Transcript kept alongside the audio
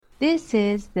This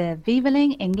is the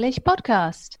Vivaling English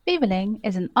podcast. Vivaling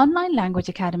is an online language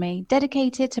academy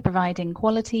dedicated to providing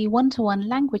quality one-to-one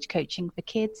language coaching for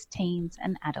kids, teens,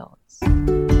 and adults.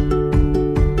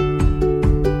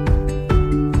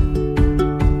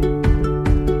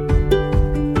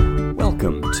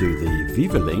 Welcome to the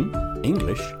Vivaling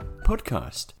English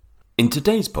podcast. In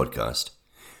today's podcast,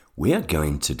 we are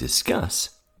going to discuss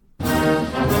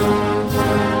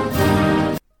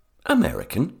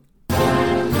American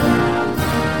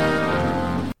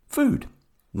food.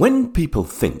 When people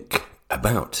think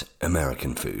about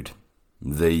American food,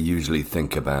 they usually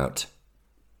think about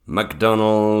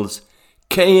McDonald's,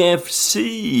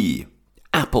 KFC,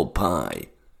 apple pie,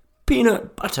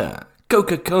 peanut butter,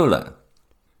 Coca-Cola.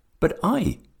 But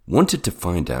I wanted to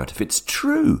find out if it's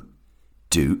true.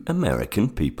 Do American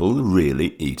people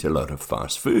really eat a lot of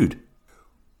fast food?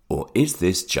 Or is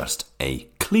this just a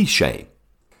cliche?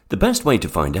 The best way to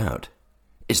find out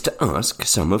is to ask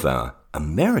some of our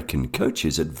American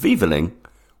coaches at Vivaling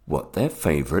what their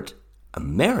favourite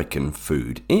American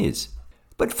food is.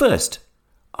 But first,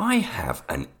 I have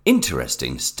an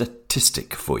interesting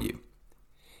statistic for you.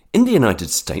 In the United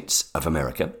States of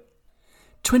America,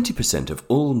 20% of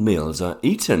all meals are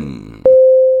eaten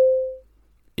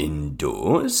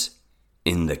indoors,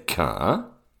 in the car,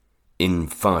 in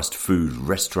fast food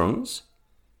restaurants,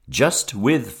 just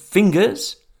with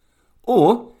fingers,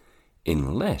 or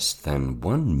in less than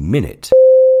 1 minute.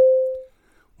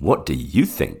 What do you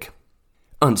think?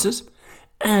 Answers,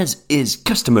 as is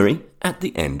customary at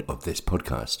the end of this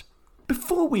podcast.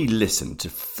 Before we listen to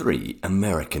 3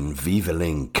 American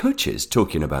Vivaling coaches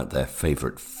talking about their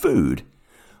favourite food,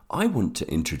 I want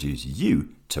to introduce you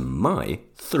to my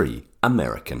 3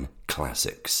 American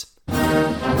classics.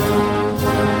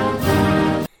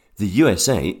 The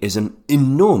USA is an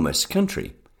enormous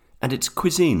country, and its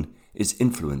cuisine is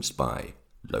influenced by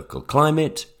local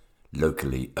climate,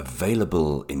 locally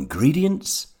available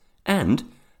ingredients, and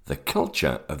the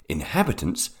culture of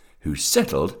inhabitants who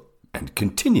settled and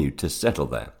continued to settle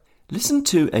there. Listen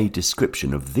to a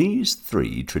description of these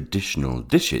 3 traditional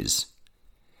dishes.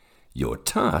 Your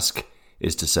task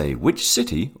is to say which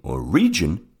city or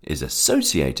region is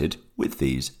associated with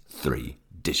these 3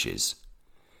 dishes.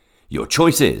 Your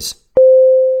choice is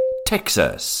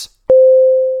Texas,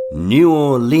 New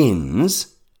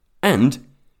Orleans, and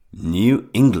New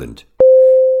England,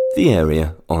 the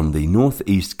area on the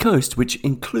northeast coast which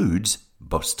includes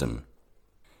Boston.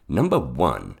 Number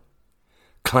 1.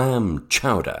 Clam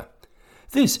chowder.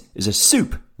 This is a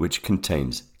soup which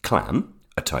contains clam,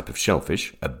 a type of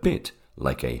shellfish, a bit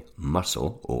like a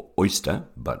mussel or oyster,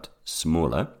 but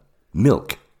smaller,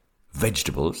 milk,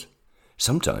 vegetables,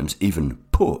 sometimes even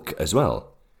pork as well.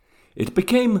 It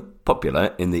became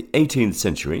popular in the 18th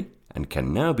century and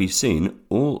can now be seen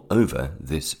all over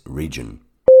this region.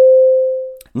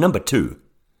 Number 2.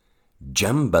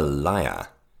 Jambalaya.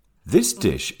 This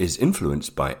dish is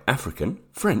influenced by African,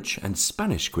 French, and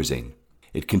Spanish cuisine.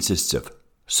 It consists of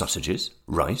sausages,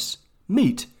 rice,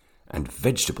 meat, and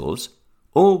vegetables,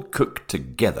 all cooked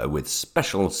together with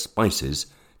special spices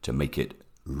to make it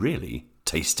really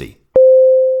tasty.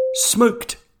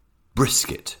 Smoked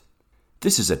brisket.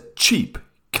 This is a cheap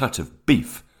cut of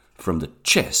beef from the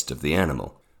chest of the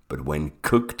animal, but when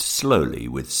cooked slowly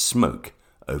with smoke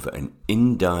over an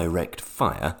indirect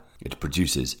fire, it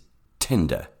produces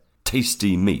tender,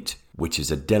 tasty meat, which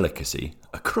is a delicacy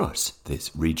across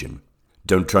this region.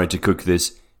 Don't try to cook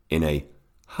this in a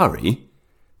hurry.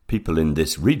 People in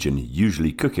this region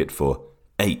usually cook it for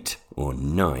 8 or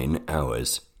 9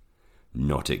 hours.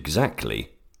 Not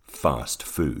exactly fast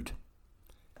food.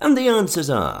 And the answers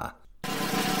are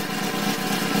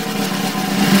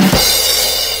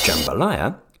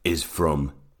Jambalaya is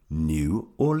from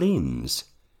New Orleans.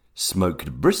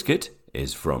 Smoked brisket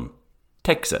is from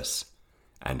Texas.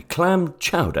 And clam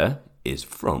chowder is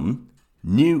from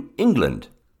New England.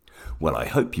 Well, I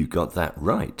hope you got that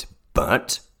right,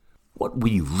 but what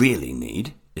we really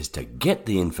need is to get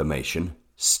the information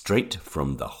straight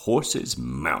from the horse's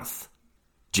mouth.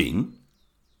 Jean,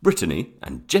 Brittany,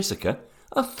 and Jessica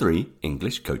are 3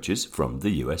 English coaches from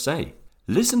the USA.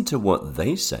 Listen to what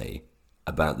they say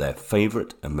about their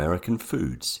favourite American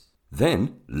foods.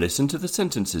 Then listen to the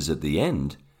sentences at the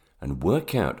end and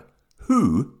work out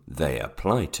who they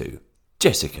apply to.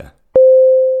 Jessica.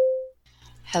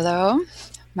 Hello,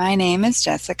 my name is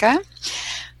Jessica.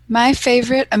 My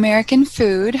favorite American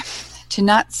food, to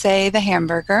not say the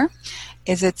hamburger,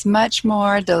 is its much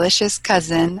more delicious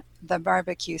cousin, the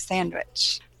barbecue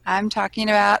sandwich. I'm talking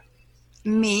about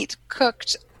meat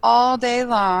cooked all day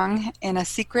long in a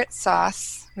secret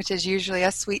sauce, which is usually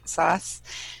a sweet sauce,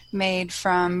 made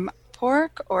from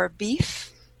pork or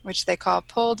beef, which they call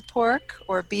pulled pork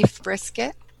or beef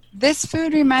brisket. This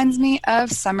food reminds me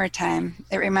of summertime.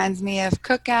 It reminds me of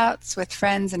cookouts with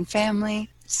friends and family,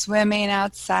 swimming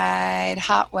outside,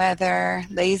 hot weather,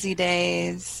 lazy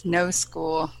days, no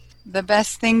school. The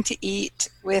best thing to eat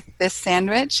with this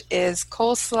sandwich is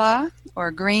coleslaw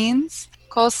or greens.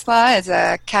 Coleslaw is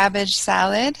a cabbage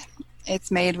salad.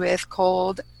 It's made with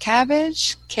cold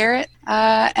cabbage, carrot,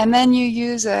 and then you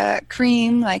use a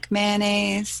cream like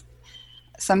mayonnaise,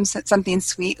 something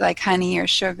sweet like honey or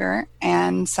sugar,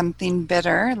 and something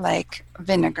bitter like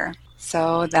vinegar.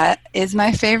 So that is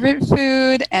my favorite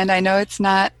food, and I know it's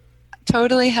not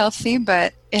totally healthy,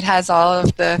 but it has all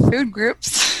of the food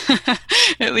groups.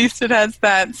 At least it has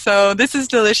that. So this is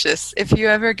delicious. If you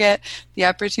ever get the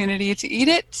opportunity to eat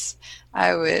it,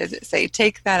 I would say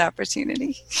take that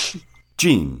opportunity.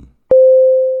 Gene.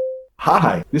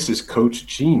 Hi, this is Coach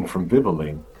Gene from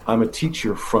Vivaling. I'm a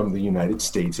teacher from the United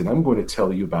States, and I'm going to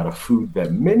tell you about a food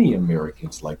that many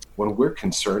Americans like when we're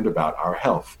concerned about our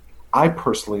health. I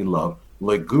personally love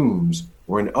legumes,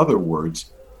 or in other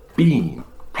words, bean.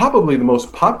 Probably the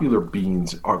most popular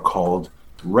beans are called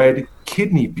red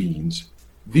kidney beans.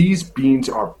 These beans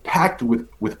are packed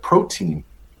with protein.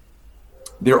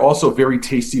 They're also very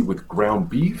tasty with ground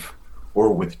beef,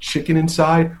 or with chicken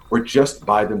inside, or just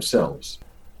by themselves.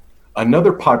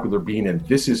 Another popular bean, and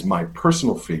this is my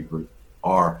personal favorite,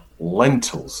 are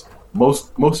lentils.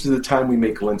 Most of the time we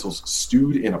make lentils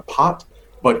stewed in a pot,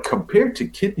 but compared to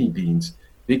kidney beans,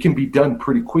 they can be done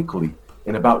pretty quickly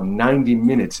in about 90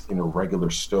 minutes in a regular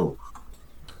stove.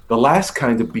 The last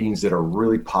kind of beans that are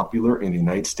really popular in the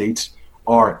United States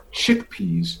are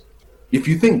chickpeas. If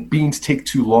you think beans take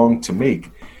too long to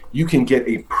make, you can get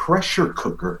a pressure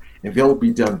cooker and they'll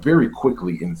be done very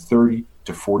quickly in 30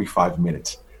 to 45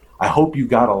 minutes. I hope you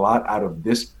got a lot out of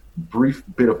this brief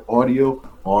bit of audio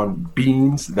on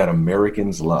beans that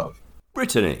Americans love.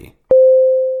 Brittany.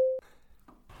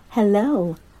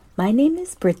 Hello, my name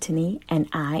is Brittany and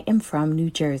I am from New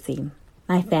Jersey.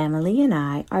 My family and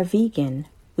I are vegan,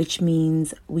 which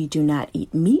means we do not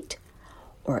eat meat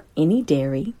or any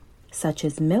dairy, such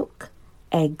as milk,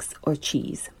 eggs, or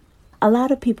cheese. A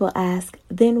lot of people ask,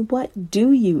 then what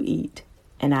do you eat?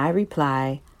 And I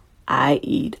reply, I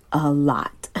eat a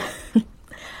lot.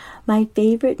 My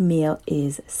favorite meal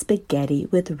is spaghetti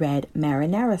with red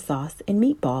marinara sauce and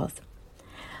meatballs.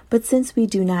 But since we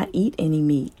do not eat any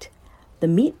meat, the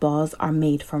meatballs are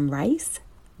made from rice,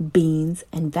 beans,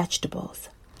 and vegetables.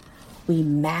 We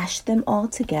mash them all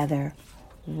together,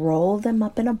 roll them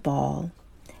up in a ball,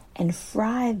 and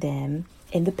fry them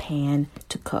in the pan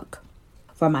to cook.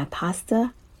 For my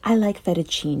pasta, I like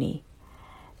fettuccine.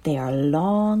 They are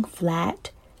long, flat,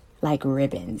 like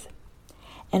ribbons.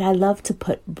 And I love to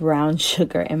put brown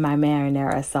sugar in my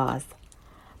marinara sauce.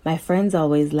 My friends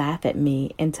always laugh at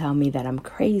me and tell me that I'm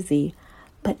crazy,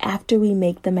 but after we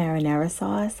make the marinara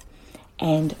sauce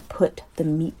and put the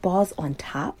meatballs on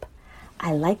top,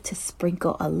 I like to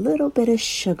sprinkle a little bit of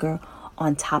sugar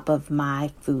on top of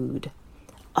my food.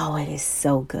 Oh, it is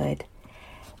so good.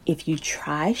 If you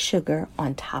try sugar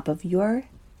on top of your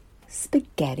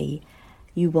spaghetti,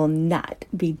 you will not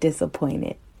be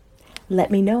disappointed. Let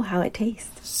me know how it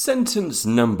tastes. Sentence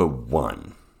number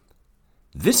 1.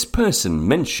 This person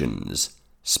mentions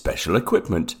special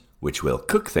equipment which will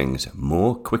cook things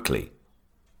more quickly.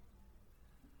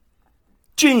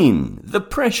 Gene, the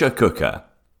pressure cooker.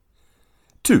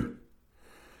 2.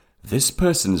 This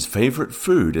person's favorite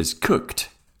food is cooked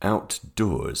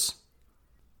outdoors.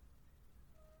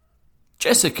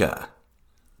 Jessica,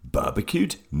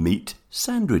 barbecued meat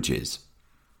sandwiches.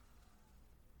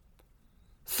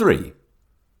 3.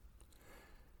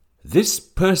 This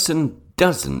person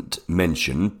doesn't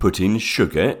mention putting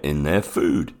sugar in their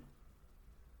food.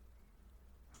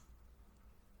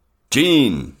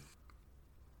 Gene,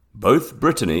 both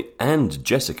Brittany and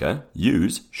Jessica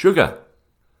use sugar.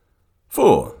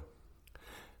 4.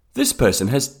 This person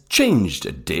has changed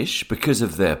a dish because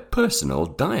of their personal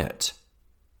diet.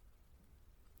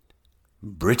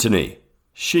 Brittany,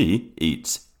 she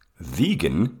eats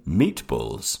vegan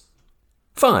meatballs.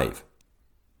 5.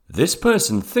 This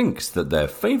person thinks that their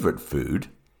favorite food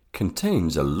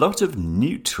contains a lot of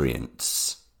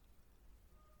nutrients.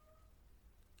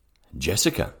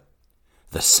 Jessica,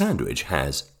 the sandwich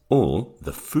has all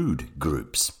the food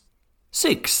groups.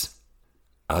 6.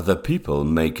 Other people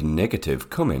make negative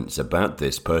comments about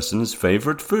this person's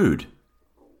favorite food.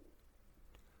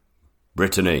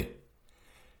 Brittany,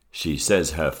 she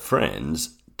says her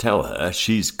friends tell her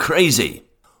she's crazy.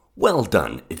 Well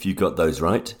done if you got those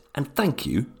right, and thank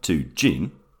you to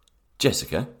Jean,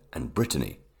 Jessica and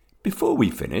Brittany. Before we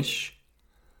finish,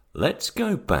 Let's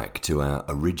go back to our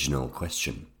original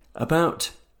question.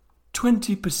 About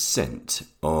 20%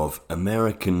 of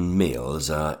American meals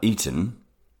are eaten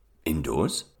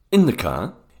indoors, in the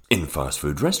car, in fast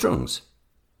food restaurants,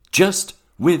 just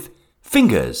with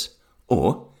fingers,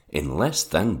 or in less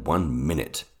than 1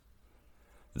 minute.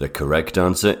 The correct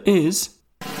answer is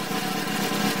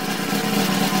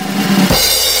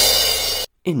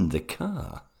in the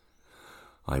car.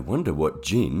 I wonder what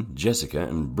Jean, Jessica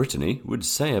and Brittany would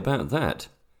say about that.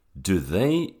 Do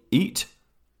they eat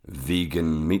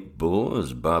vegan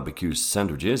meatballs, barbecue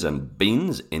sandwiches and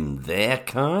beans in their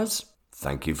cars?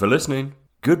 Thank you for listening.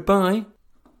 Goodbye.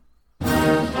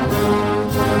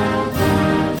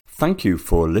 Thank you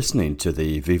for listening to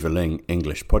the Viva Ling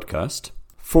English podcast.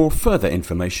 For further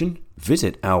information,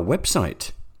 visit our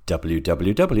website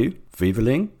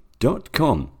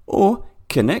www.vivaling.com or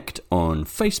connect on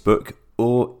Facebook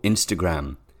or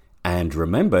Instagram. And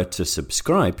remember to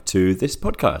subscribe to this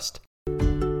podcast.